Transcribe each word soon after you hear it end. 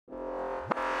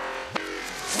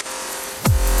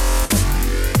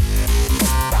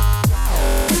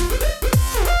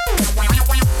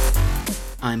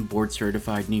I'm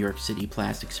board-certified New York City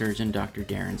plastic surgeon Dr.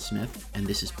 Darren Smith, and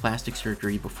this is Plastic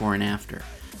Surgery Before and After,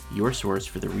 your source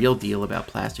for the real deal about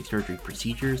plastic surgery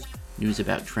procedures, news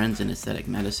about trends in aesthetic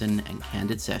medicine, and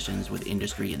candid sessions with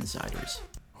industry insiders.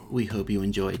 We hope you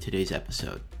enjoy today's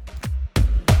episode.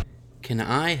 Can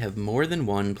I have more than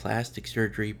one plastic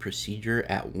surgery procedure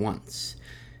at once?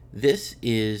 This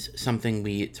is something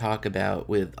we talk about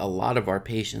with a lot of our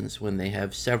patients when they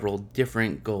have several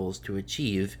different goals to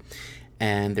achieve,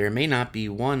 and there may not be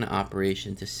one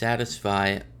operation to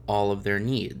satisfy all of their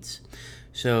needs.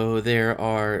 So there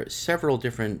are several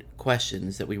different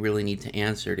questions that we really need to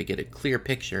answer to get a clear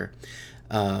picture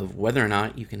of whether or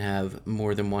not you can have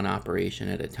more than one operation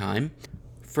at a time.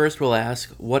 First, we'll ask,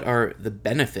 what are the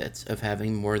benefits of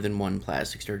having more than one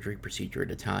plastic surgery procedure at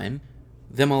a time?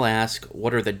 Then we'll ask,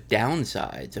 what are the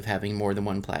downsides of having more than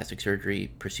one plastic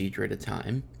surgery procedure at a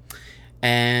time?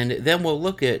 And then we'll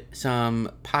look at some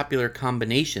popular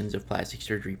combinations of plastic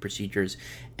surgery procedures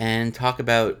and talk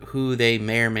about who they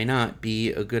may or may not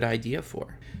be a good idea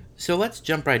for. So let's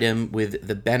jump right in with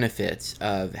the benefits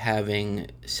of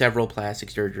having several plastic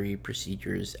surgery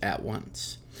procedures at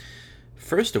once.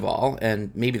 First of all, and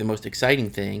maybe the most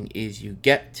exciting thing, is you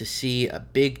get to see a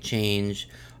big change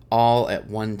all at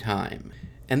one time.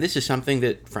 And this is something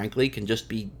that, frankly, can just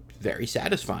be very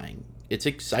satisfying. It's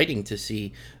exciting to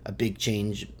see a big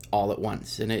change all at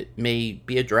once, and it may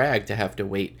be a drag to have to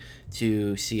wait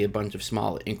to see a bunch of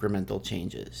small incremental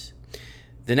changes.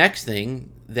 The next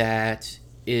thing that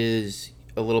is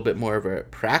a little bit more of a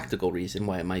practical reason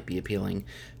why it might be appealing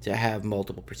to have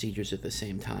multiple procedures at the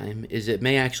same time is it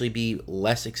may actually be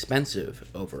less expensive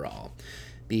overall.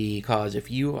 Because if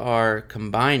you are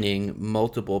combining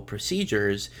multiple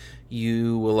procedures,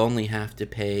 you will only have to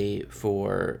pay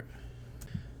for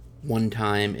one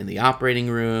time in the operating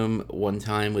room, one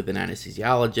time with an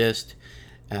anesthesiologist,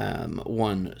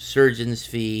 one surgeon's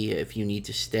fee. If you need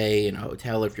to stay in a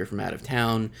hotel, if you're from out of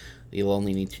town, you'll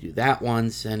only need to do that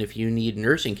once. And if you need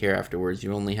nursing care afterwards,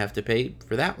 you only have to pay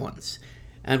for that once.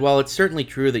 And while it's certainly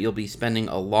true that you'll be spending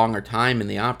a longer time in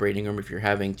the operating room if you're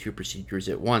having two procedures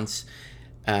at once,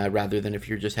 rather than if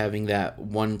you're just having that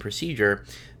one procedure,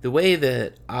 the way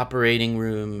that operating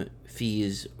room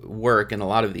fees work, and a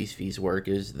lot of these fees work,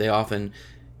 is they often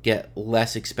get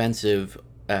less expensive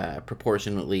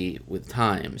proportionately with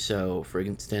time. So, for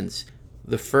instance,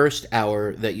 the first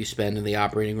hour that you spend in the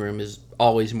operating room is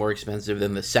always more expensive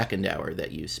than the second hour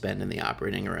that you spend in the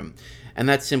operating room. And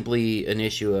that's simply an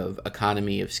issue of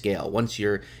economy of scale. Once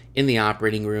you're in the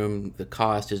operating room, the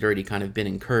cost has already kind of been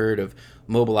incurred of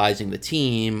mobilizing the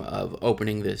team, of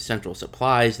opening the central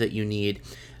supplies that you need,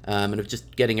 and of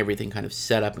just getting everything kind of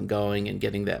set up and going and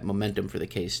getting that momentum for the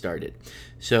case started.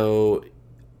 So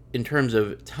in terms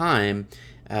of time,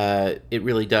 it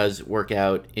really does work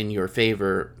out in your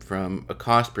favor from a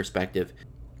cost perspective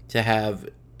to have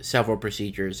several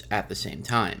procedures at the same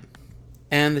time.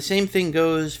 And the same thing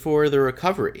goes for the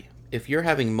recovery. If you're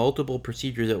having multiple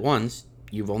procedures at once,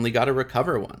 you've only got to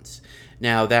recover once.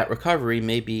 Now, that recovery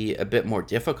may be a bit more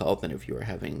difficult than if you were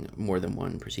having more than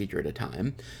one procedure at a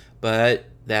time, but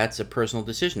that's a personal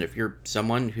decision. If you're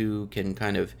someone who can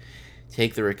kind of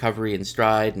take the recovery in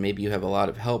stride, maybe you have a lot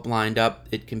of help lined up,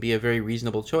 it can be a very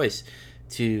reasonable choice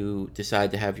to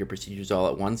decide to have your procedures all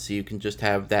at once so you can just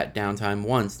have that downtime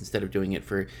once instead of doing it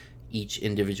for each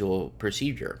individual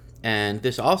procedure. And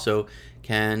this also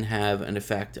can have an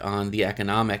effect on the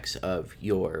economics of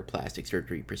your plastic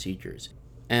surgery procedures.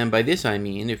 And by this I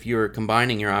mean, if you're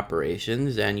combining your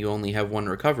operations and you only have one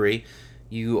recovery,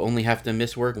 you only have to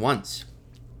miss work once.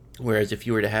 Whereas if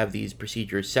you were to have these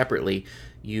procedures separately,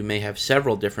 you may have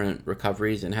several different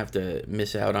recoveries and have to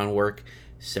miss out on work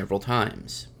several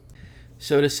times.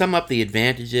 So to sum up the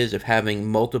advantages of having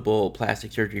multiple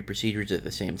plastic surgery procedures at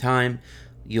the same time,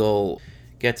 you'll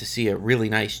get to see a really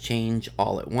nice change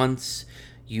all at once.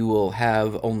 You will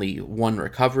have only one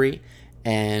recovery,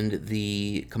 and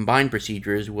the combined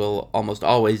procedures will almost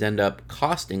always end up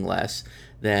costing less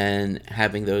than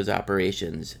having those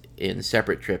operations in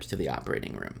separate trips to the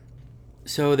operating room.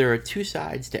 So there are two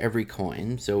sides to every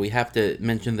coin, so we have to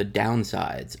mention the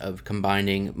downsides of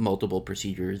combining multiple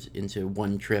procedures into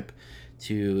one trip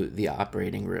to the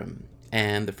operating room.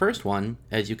 And the first one,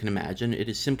 as you can imagine, it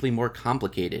is simply more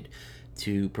complicated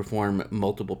to perform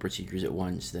multiple procedures at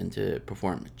once than to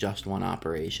perform just one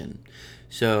operation.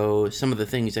 So some of the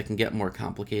things that can get more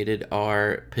complicated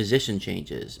are position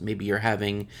changes. Maybe you're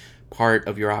having part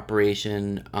of your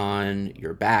operation on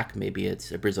your back. Maybe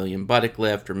it's a Brazilian buttock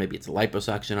lift, or maybe it's a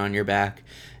liposuction on your back,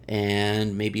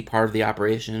 and maybe part of the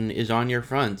operation is on your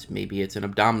front. Maybe it's an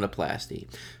abdominoplasty.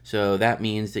 So that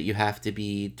means that you have to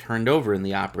be turned over in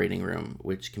the operating room,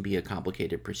 which can be a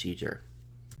complicated procedure.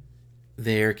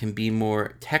 There can be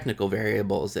more technical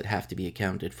variables that have to be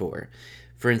accounted for.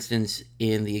 For instance,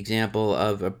 in the example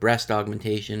of a breast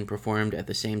augmentation performed at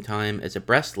the same time as a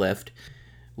breast lift,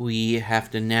 we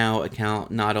have to now account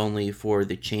not only for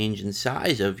the change in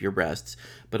size of your breasts,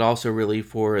 but also really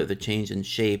for the change in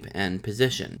shape and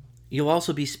position. You'll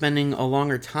also be spending a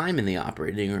longer time in the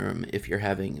operating room if you're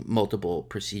having multiple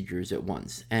procedures at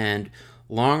once, and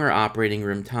longer operating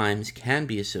room times can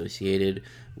be associated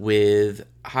with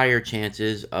higher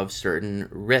chances of certain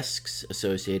risks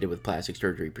associated with plastic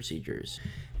surgery procedures.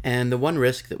 And the one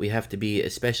risk that we have to be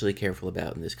especially careful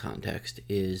about in this context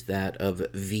is that of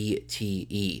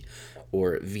VTE,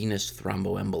 or venous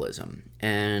thromboembolism.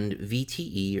 And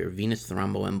VTE, or venous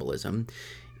thromboembolism,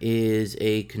 is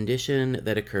a condition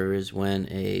that occurs when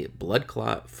a blood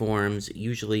clot forms,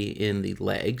 usually in the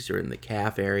legs or in the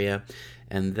calf area,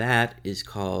 and that is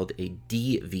called a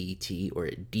DVT, or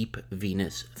a deep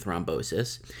venous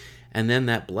thrombosis. And then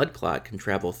that blood clot can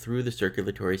travel through the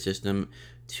circulatory system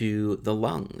to the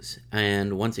lungs.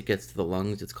 And once it gets to the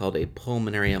lungs, it's called a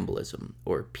pulmonary embolism,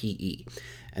 or PE.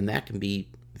 And that can be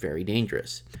very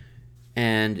dangerous.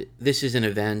 And this is an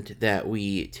event that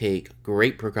we take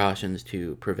great precautions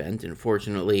to prevent. And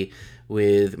fortunately,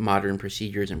 with modern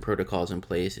procedures and protocols in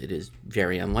place, it is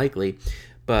very unlikely.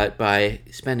 But by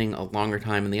spending a longer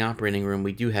time in the operating room,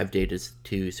 we do have data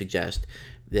to suggest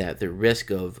that the risk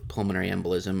of pulmonary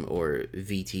embolism, or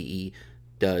VTE,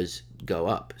 does go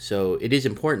up. So it is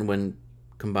important when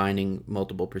combining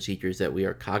multiple procedures that we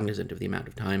are cognizant of the amount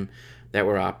of time that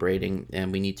we're operating,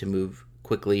 and we need to move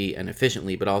quickly and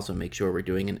efficiently, but also make sure we're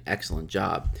doing an excellent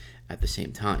job at the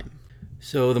same time.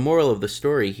 So the moral of the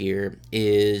story here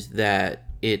is that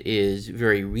it is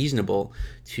very reasonable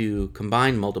to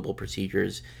combine multiple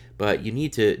procedures, but you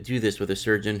need to do this with a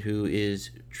surgeon who is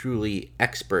truly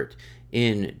expert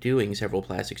in doing several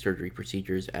plastic surgery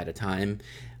procedures at a time.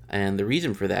 And the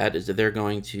reason for that is that they're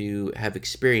going to have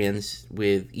experience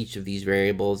with each of these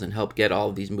variables and help get all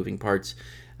of these moving parts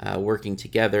working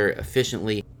together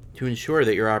efficiently to ensure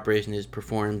that your operation is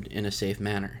performed in a safe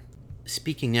manner.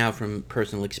 Speaking now from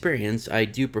personal experience, I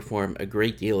do perform a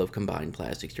great deal of combined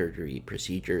plastic surgery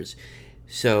procedures.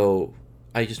 So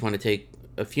I just want to take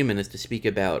a few minutes to speak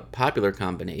about popular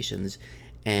combinations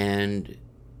and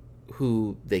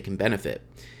who they can benefit.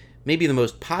 Maybe the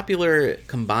most popular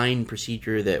combined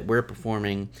procedure that we're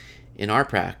performing in our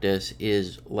practice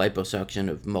is liposuction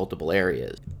of multiple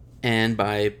areas. And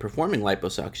by performing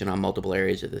liposuction on multiple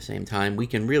areas at the same time, we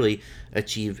can really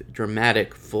achieve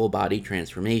dramatic full body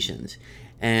transformations.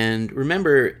 And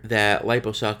remember that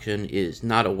liposuction is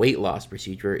not a weight loss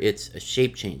procedure, it's a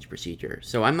shape change procedure.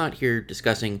 So I'm not here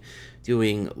discussing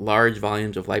doing large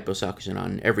volumes of liposuction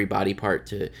on every body part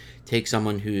to take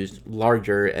someone who's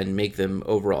larger and make them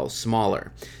overall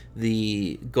smaller.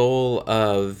 The goal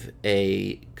of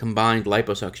a combined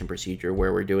liposuction procedure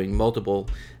where we're doing multiple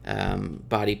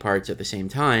body parts at the same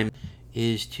time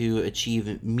is to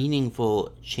achieve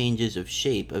meaningful changes of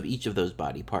shape of each of those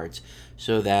body parts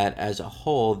so that as a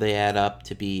whole they add up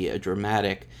to be a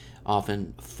dramatic,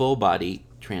 often full body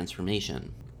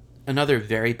transformation. Another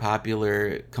very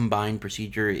popular combined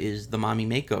procedure is the mommy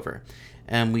makeover.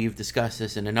 And we've discussed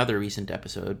this in another recent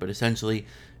episode, but essentially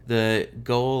the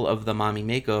goal of the mommy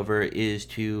makeover is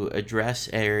to address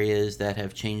areas that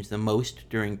have changed the most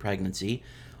during pregnancy,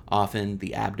 often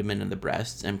the abdomen and the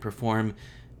breasts, and perform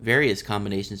various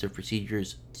combinations of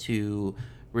procedures to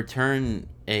return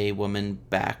a woman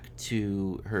back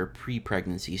to her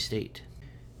pre-pregnancy state.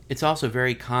 It's also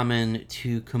very common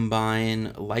to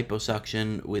combine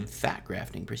liposuction with fat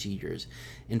grafting procedures.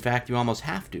 In fact, you almost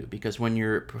have to, because when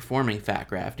you're performing fat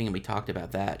grafting, and we talked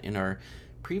about that in our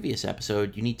previous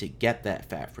episode, you need to get that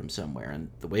fat from somewhere. And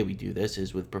the way we do this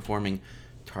is with performing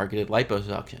targeted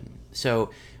liposuction. So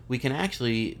we can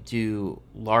actually do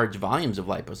large volumes of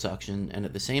liposuction and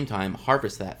at the same time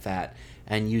harvest that fat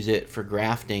and use it for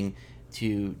grafting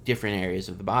to different areas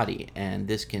of the body. And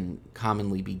this can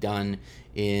commonly be done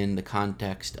in the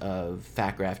context of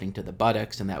fat grafting to the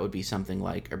buttocks, and that would be something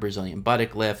like a Brazilian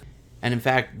buttock lift. And in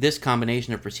fact, this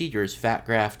combination of procedures, fat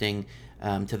grafting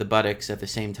to the buttocks at the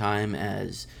same time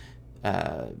as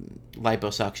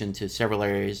liposuction to several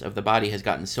areas of the body, has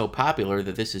gotten so popular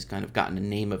that this has kind of gotten a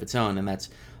name of its own, and that's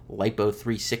Lipo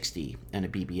 360 and a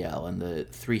BBL. And the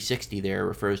 360 there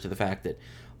refers to the fact that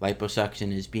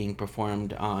liposuction is being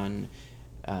performed on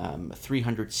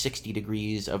 360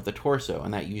 degrees of the torso,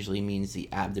 and that usually means the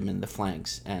abdomen, the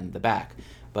flanks, and the back.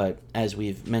 But as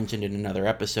we've mentioned in another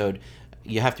episode,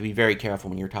 you have to be very careful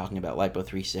when you're talking about Lipo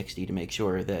 360 to make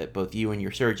sure that both you and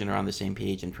your surgeon are on the same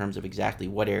page in terms of exactly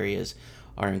what areas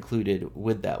are included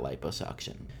with that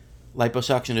liposuction.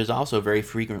 Liposuction is also very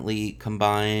frequently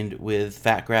combined with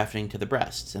fat grafting to the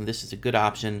breasts, and this is a good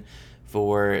option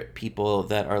for people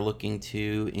that are looking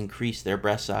to increase their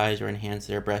breast size or enhance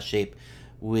their breast shape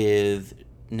with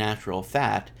natural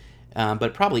fat,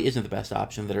 but probably isn't the best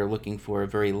option that are looking for a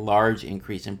very large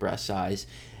increase in breast size,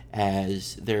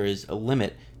 as there is a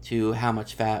limit to how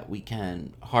much fat we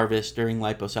can harvest during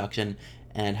liposuction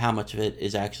and how much of it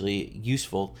is actually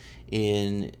useful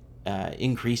in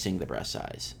increasing the breast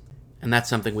size. And that's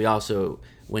something we also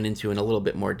went into in a little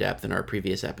bit more depth in our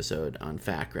previous episode on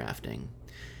fat grafting.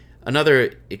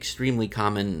 Another extremely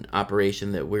common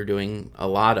operation that we're doing a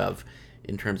lot of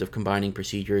in terms of combining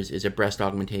procedures is a breast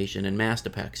augmentation and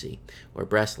mastopexy, or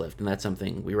breast lift, and that's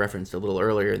something we referenced a little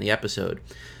earlier in the episode.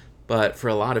 But for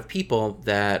a lot of people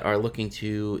that are looking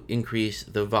to increase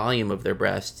the volume of their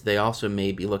breasts, they also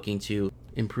may be looking to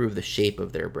improve the shape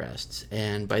of their breasts.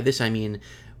 And by this I mean,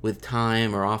 with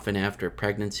time or often after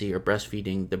pregnancy or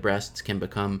breastfeeding, the breasts can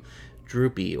become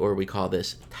droopy, or we call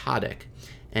this ptotic.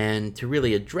 And to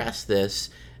really address this,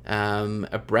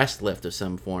 a breast lift of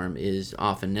some form is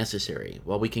often necessary.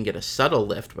 While we can get a subtle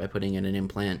lift by putting in an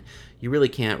implant, you really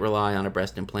can't rely on a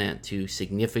breast implant to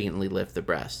significantly lift the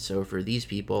breast. So for these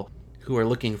people who are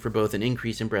looking for both an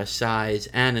increase in breast size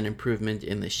and an improvement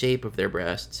in the shape of their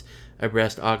breasts, a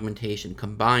breast augmentation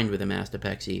combined with a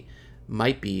mastopexy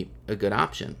might be a good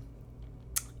option.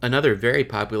 Another very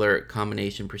popular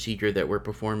combination procedure that we're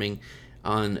performing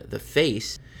on the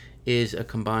face is a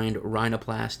combined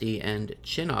rhinoplasty and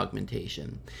chin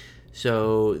augmentation.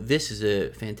 So this is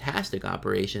a fantastic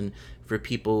operation for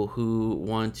people who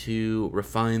want to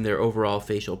refine their overall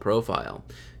facial profile.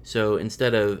 So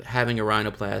instead of having a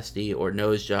rhinoplasty or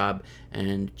nose job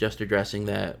and just addressing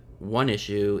that one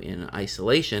issue in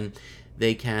isolation,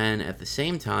 they can at the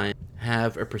same time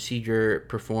have a procedure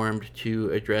performed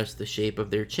to address the shape of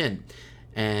their chin.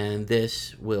 And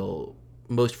this will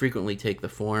most frequently take the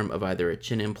form of either a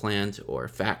chin implant or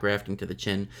fat grafting to the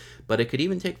chin, but it could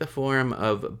even take the form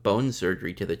of bone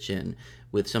surgery to the chin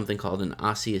with something called an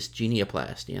osseous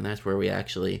genioplasty, and that's where we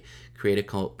actually create a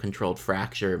controlled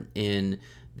fracture in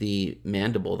the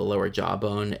mandible, the lower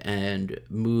jawbone, and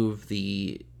move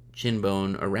the chin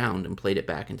bone around and plate it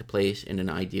back into place in an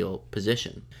ideal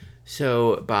position.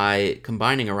 So by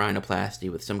combining a rhinoplasty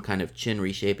with some kind of chin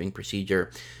reshaping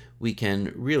procedure, we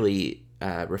can really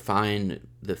refine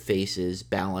the face's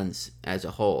balance as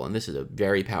a whole. And this is a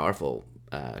very powerful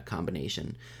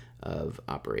combination of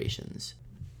operations.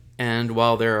 And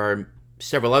while there are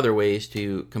several other ways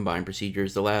to combine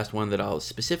procedures, the last one that I'll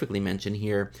specifically mention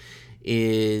here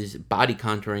is body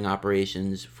contouring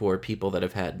operations for people that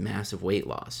have had massive weight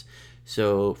loss.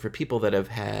 So for people that have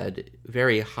had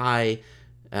very high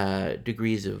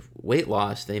degrees of weight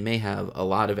loss, they may have a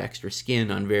lot of extra skin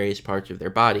on various parts of their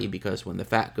body, because when the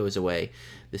fat goes away,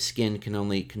 the skin can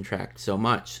only contract so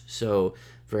much. So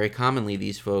very commonly,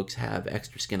 these folks have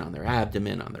extra skin on their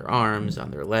abdomen, on their arms,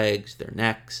 on their legs, their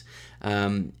necks,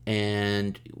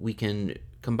 and we can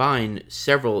combine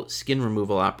several skin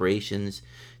removal operations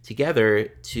together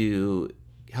to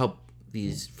help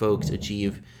these folks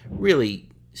achieve really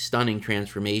stunning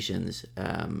transformations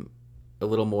a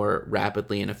little more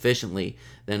rapidly and efficiently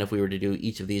than if we were to do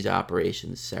each of these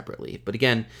operations separately. But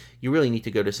again, you really need to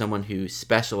go to someone who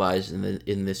specializes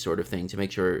in this sort of thing to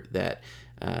make sure that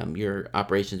your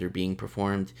operations are being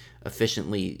performed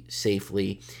efficiently,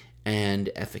 safely, and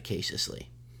efficaciously.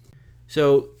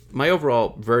 So my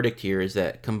overall verdict here is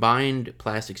that combined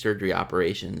plastic surgery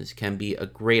operations can be a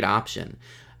great option,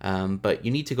 but you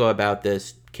need to go about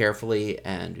this carefully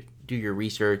and do your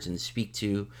research and speak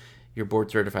to your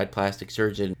board-certified plastic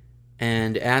surgeon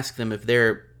and ask them if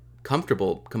they're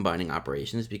comfortable combining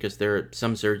operations, because there are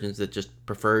some surgeons that just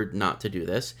prefer not to do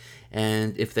this.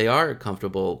 And if they are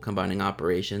comfortable combining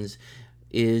operations,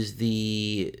 is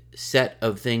the set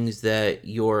of things that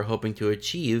you're hoping to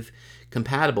achieve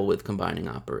compatible with combining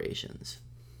operations?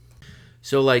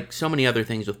 So like so many other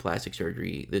things with plastic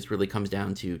surgery, this really comes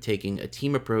down to taking a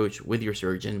team approach with your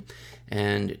surgeon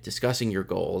and discussing your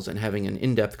goals and having an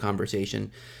in-depth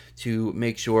conversation to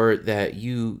make sure that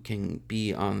you can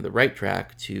be on the right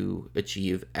track to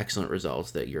achieve excellent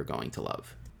results that you're going to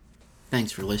love.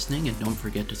 Thanks for listening, and don't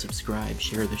forget to subscribe,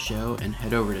 share the show, and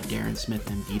head over to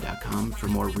DarrenSmithMD.com for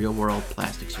more real-world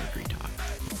plastic surgery talk.